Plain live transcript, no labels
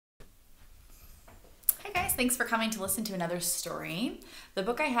guys, thanks for coming to listen to another story. The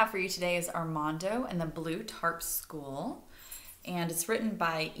book I have for you today is Armando and the Blue Tarp School, and it's written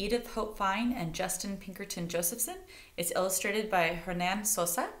by Edith Hopefine and Justin Pinkerton Josephson. It's illustrated by Hernan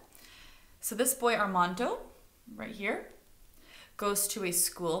Sosa. So this boy Armando, right here, goes to a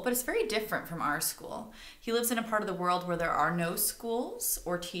school, but it's very different from our school. He lives in a part of the world where there are no schools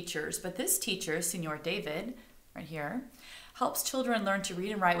or teachers, but this teacher, Senor David, right here, helps children learn to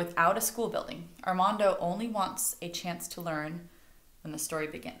read and write without a school building. Armando only wants a chance to learn when the story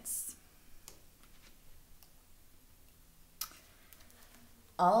begins.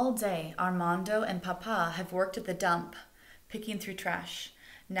 All day, Armando and Papa have worked at the dump, picking through trash.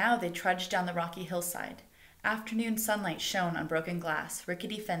 Now they trudge down the rocky hillside. Afternoon sunlight shone on broken glass,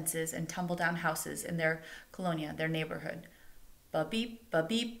 rickety fences, and tumble-down houses in their colonia, their neighborhood. Ba-beep,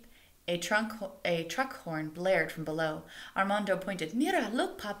 ba-beep. A truck horn blared from below. Armando pointed. Mira,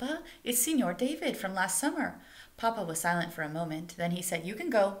 look, Papa. It's Senor David from last summer. Papa was silent for a moment. Then he said, You can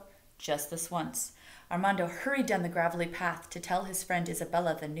go. Just this once. Armando hurried down the gravelly path to tell his friend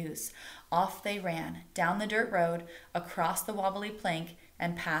Isabella the news. Off they ran, down the dirt road, across the wobbly plank,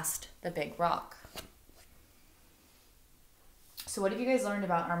 and past the big rock. So what have you guys learned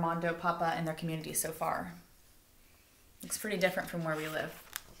about Armando, Papa, and their community so far? Looks pretty different from where we live.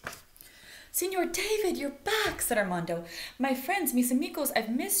 Senor David, you're back, said Armando. My friends, mis amigos, I've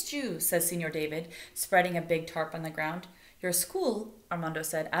missed you, says Senor David, spreading a big tarp on the ground. Your school, Armando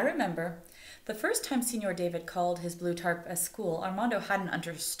said. I remember. The first time Senor David called his blue tarp a school, Armando hadn't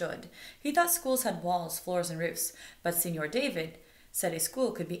understood. He thought schools had walls, floors, and roofs. But Senor David said a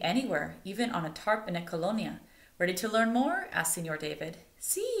school could be anywhere, even on a tarp in a colonia. Ready to learn more? Asked Senor David.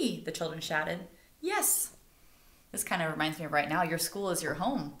 See, the children shouted. Yes. This kind of reminds me of right now. Your school is your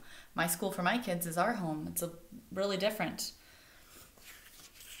home. My school for my kids is our home. It's really different.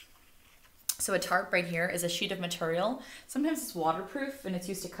 So a tarp right here is a sheet of material. Sometimes it's waterproof and it's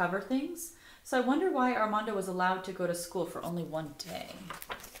used to cover things. So I wonder why Armando was allowed to go to school for only one day.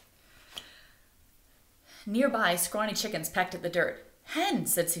 Nearby, scrawny chickens pecked at the dirt. Hen,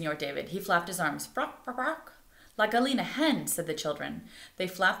 said Senor David. He flapped his arms. Brock, brock, brock. La Galina hen, said the children. They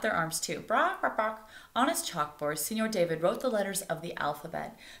flapped their arms too. Brock, brock, brock. On his chalkboard, Senor David wrote the letters of the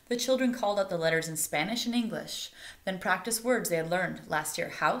alphabet. The children called out the letters in Spanish and English, then practiced words they had learned last year.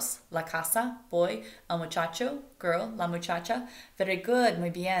 House, la casa, boy, el muchacho, girl, la muchacha. Very good, muy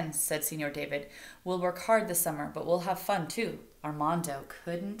bien, said Senor David. We'll work hard this summer, but we'll have fun too. Armando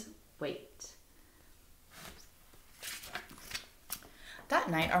couldn't wait. That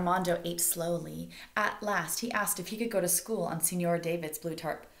night, Armando ate slowly. At last, he asked if he could go to school on Senor David's blue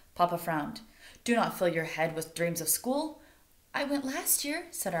tarp. Papa frowned. Do not fill your head with dreams of school. I went last year,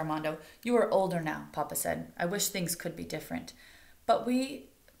 said Armando. You are older now, Papa said. I wish things could be different. But we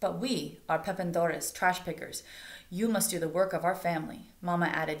are pependores, trash pickers. You must do the work of our family. Mama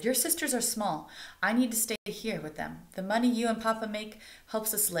added, Your sisters are small. I need to stay here with them. The money you and Papa make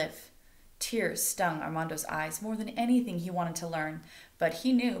helps us live. Tears stung Armando's eyes more than anything he wanted to learn, but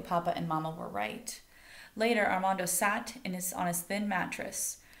he knew Papa and Mama were right. Later, Armando sat on his thin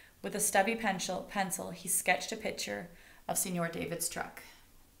mattress. With a stubby pencil, he sketched a picture of Senor David's truck.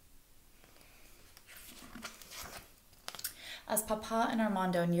 As Papa and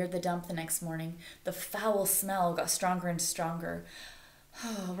Armando neared the dump the next morning, the foul smell got stronger and stronger.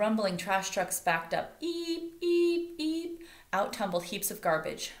 Rumbling trash trucks backed up. Eep, eep, eep. Out tumbled heaps of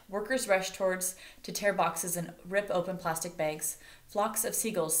garbage. Workers rushed towards to tear boxes and rip open plastic bags. Flocks of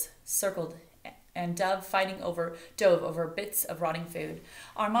seagulls circled and dove dove over bits of rotting food.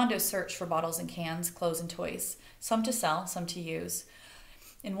 Armando searched for bottles and cans, clothes and toys, some to sell, some to use.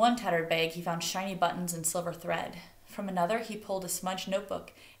 In one tattered bag, he found shiny buttons and silver thread. From another, he pulled a smudged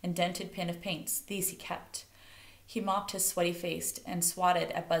notebook and dented pin of paints. These he kept. He mopped his sweaty face and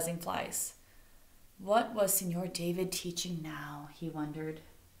swatted at buzzing flies. What was Senor David teaching now, he wondered.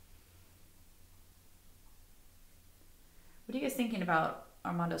 What are you guys thinking about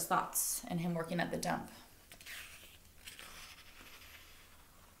Armando's thoughts and him working at the dump?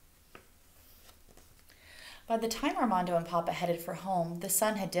 By the time Armando and Papa headed for home, the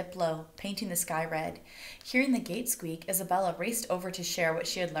sun had dipped low, painting the sky red. Hearing the gate squeak, Isabella raced over to share what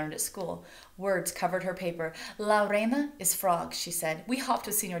she had learned at school. Words covered her paper. La reina is frog, she said. We hopped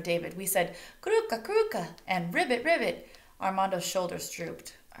with Senor David. We said, Kruka, kruka, and ribbit, ribbit. Armando's shoulders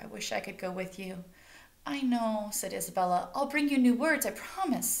drooped. I wish I could go with you. I know, said Isabella. I'll bring you new words, I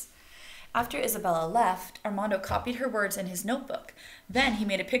promise. After Isabella left, Armando copied her words in his notebook. Then he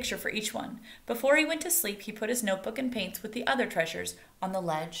made a picture for each one. Before he went to sleep, he put his notebook and paints with the other treasures on the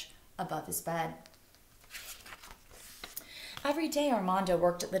ledge above his bed. Every day Armando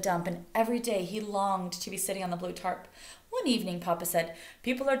worked at the dump, and every day he longed to be sitting on the blue tarp. One evening, Papa said,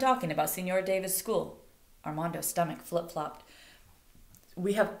 "People are talking about Senor David's school." Armando's stomach flip-flopped.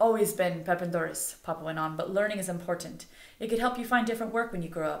 "We have always been pependores," Papa went on, "but learning is important. It could help you find different work when you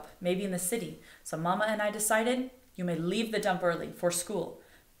grow up, maybe in the city. So Mama and I decided you may leave the dump early for school."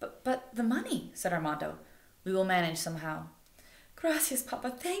 But the money," said Armando. "We will manage somehow." "Gracias,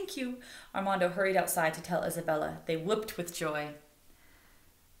 Papa, thank you." Armando hurried outside to tell Isabella. They whooped with joy.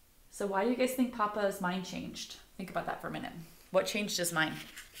 So why do you guys think Papa's mind changed? Think about that for a minute. What changed his mind?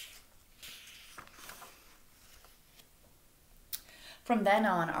 From then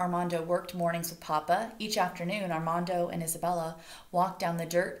on, Armando worked mornings with Papa. Each afternoon, Armando and Isabella walked down the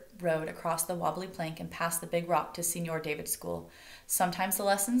dirt road across the wobbly plank and past the big rock to Senor David's school. Sometimes the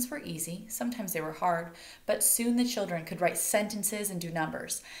lessons were easy, sometimes they were hard, but soon the children could write sentences and do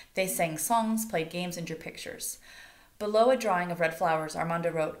numbers. They sang songs, played games, and drew pictures. Below a drawing of red flowers, Armando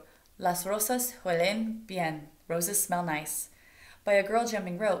wrote, "Las rosas huelen bien." Roses smell nice. By a girl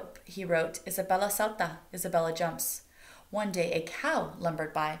jumping rope, he wrote, "Isabella salta." Isabella jumps. One day a cow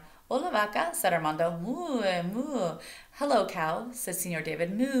lumbered by. "Hola vaca," said Armando. "Moo, moo." "Hello, cow," said Senor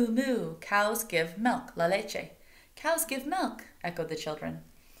David. "Moo, moo. Cows give milk, la leche." "Cows give milk," echoed the children.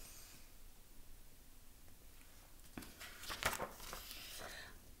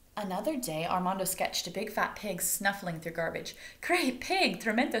 Another day, Armando sketched a big fat pig snuffling through garbage. "Great pig,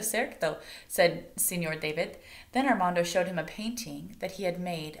 tremendo certo," said Senor David. Then Armando showed him a painting that he had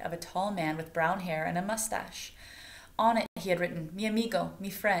made of a tall man with brown hair and a mustache. On it he had written, "Mi amigo, mi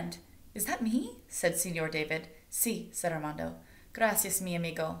friend." "Is that me?" said Senor David. "Si," said Armando. "Gracias, mi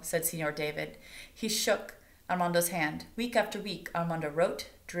amigo," said Senor David. He shook Armando's hand. Week after week, Armando wrote,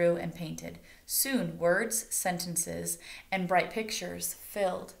 drew, and painted. Soon, words, sentences, and bright pictures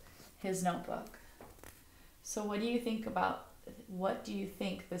filled his notebook. So what do you think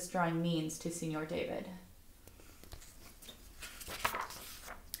this drawing means to Senor David?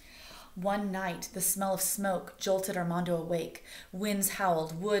 One night, the smell of smoke jolted Armando awake. Winds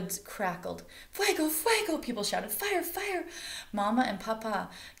howled, woods crackled. "Fuego, fuego!" people shouted. "Fire, fire!" Mama and Papa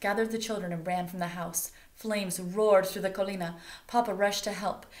gathered the children and ran from the house. Flames roared through the colina. Papa rushed to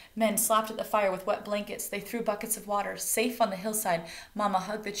help. Men slapped at the fire with wet blankets. They threw buckets of water. Safe on the hillside, Mama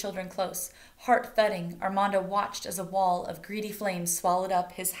hugged the children close. Heart thudding, Armando watched as a wall of greedy flames swallowed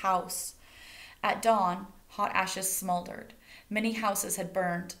up his house. At dawn, hot ashes smoldered. Many houses had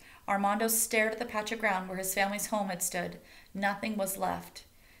burned. Armando stared at the patch of ground where his family's home had stood. Nothing was left.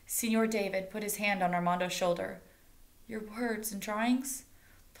 Senor David put his hand on Armando's shoulder. "Your words and drawings?"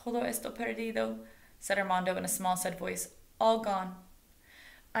 "Todo esto perdido," said Armando in a small, sad voice. "All gone."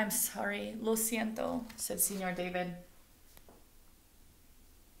 "I'm sorry, lo siento," said Senor David.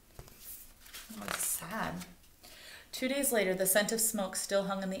 It was sad. 2 days later, the scent of smoke still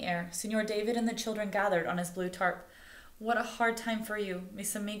hung in the air. Senor David and the children gathered on his blue tarp. "What a hard time for you,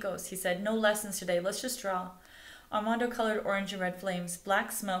 mis amigos," he said. "No lessons today. Let's just draw." Armando colored orange and red flames,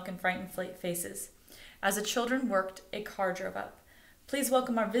 black smoke, and frightened faces. As the children worked, a car drove up. "Please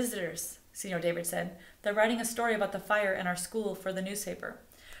welcome our visitors," Senor David said. "They're writing a story about the fire in our school for the newspaper."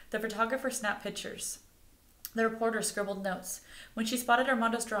 The photographer snapped pictures. The reporter scribbled notes. When she spotted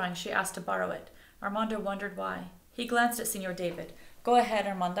Armando's drawing, she asked to borrow it. Armando wondered why. He glanced at Senor David. "Go ahead,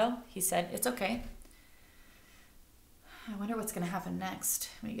 Armando," he said. "It's okay." I wonder what's going to happen next.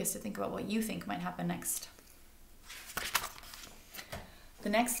 I want you guys to think about what you think might happen next. The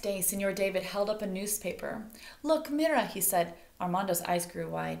next day, Senor David held up a newspaper. "Look, mira," he said. Armando's eyes grew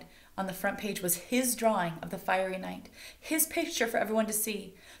wide. On the front page was his drawing of the fiery night, his picture for everyone to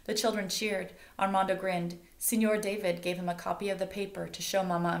see. The children cheered. Armando grinned. Senor David gave him a copy of the paper to show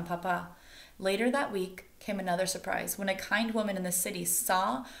Mama and Papa. Later that week came another surprise. When a kind woman in the city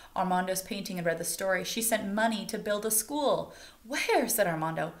saw Armando's painting and read the story, she sent money to build a school. "Where?" said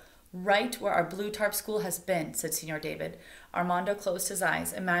Armando. "Right where our blue tarp school has been," said Senor David. Armando closed his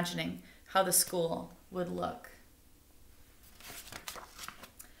eyes, imagining how the school would look.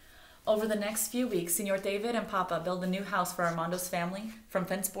 Over the next few weeks, Senor David and Papa built a new house for Armando's family from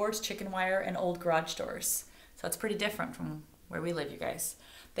fence boards, chicken wire, and old garage doors. So it's pretty different from where we live, you guys.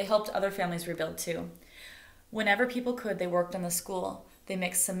 They helped other families rebuild too. Whenever people could, they worked on the school. They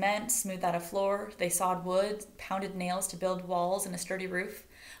mixed cement, smoothed out a floor. They sawed wood, pounded nails to build walls and a sturdy roof.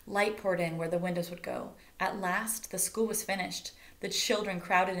 Light poured in where the windows would go. At last, the school was finished. The children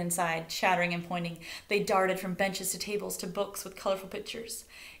crowded inside, chattering and pointing. They darted from benches to tables to books with colorful pictures.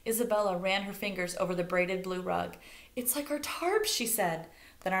 Isabella ran her fingers over the braided blue rug. "It's like our tarp," she said.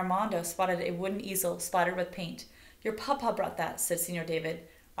 Then Armando spotted a wooden easel splattered with paint. "Your papa brought that," said Senor David.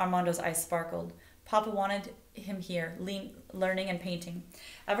 Armando's eyes sparkled. Papa wanted him here, learning and painting.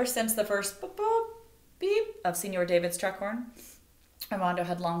 Ever since the first boop, boop, beep of Senor David's truck horn, Armando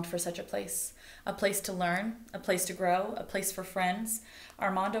had longed for such a place to learn, a place to grow, a place for friends.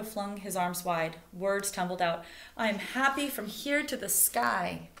 Armando flung his arms wide. Words tumbled out. I am happy from here to the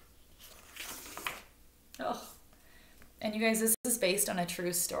sky. Oh. And you guys, this is based on a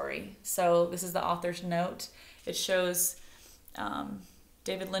true story. So this is the author's note. It shows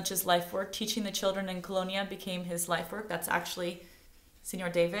David Lynch's life work. Teaching the children in Colonia became his life work. That's actually Senor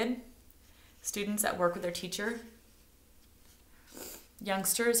David. Students at work with their teacher.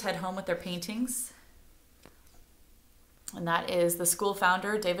 Youngsters head home with their paintings. And that is the school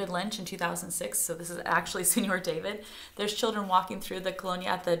founder, David Lynch, in 2006. So this is actually Senor David. There's children walking through the Colonia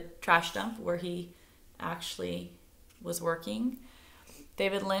at the trash dump where he actually was working.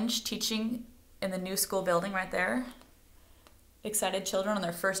 David Lynch teaching in the new school building right there. Excited children on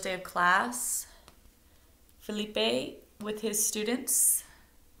their first day of class. Felipe with his students.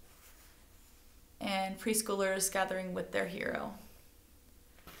 And preschoolers gathering with their hero.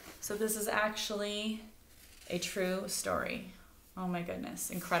 So this is actually a true story. Oh my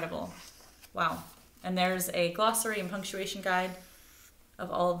goodness, incredible. Wow. And there's a glossary and punctuation guide of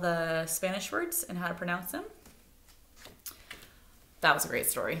all the Spanish words and how to pronounce them. That was a great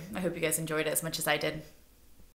story. I hope you guys enjoyed it as much as I did.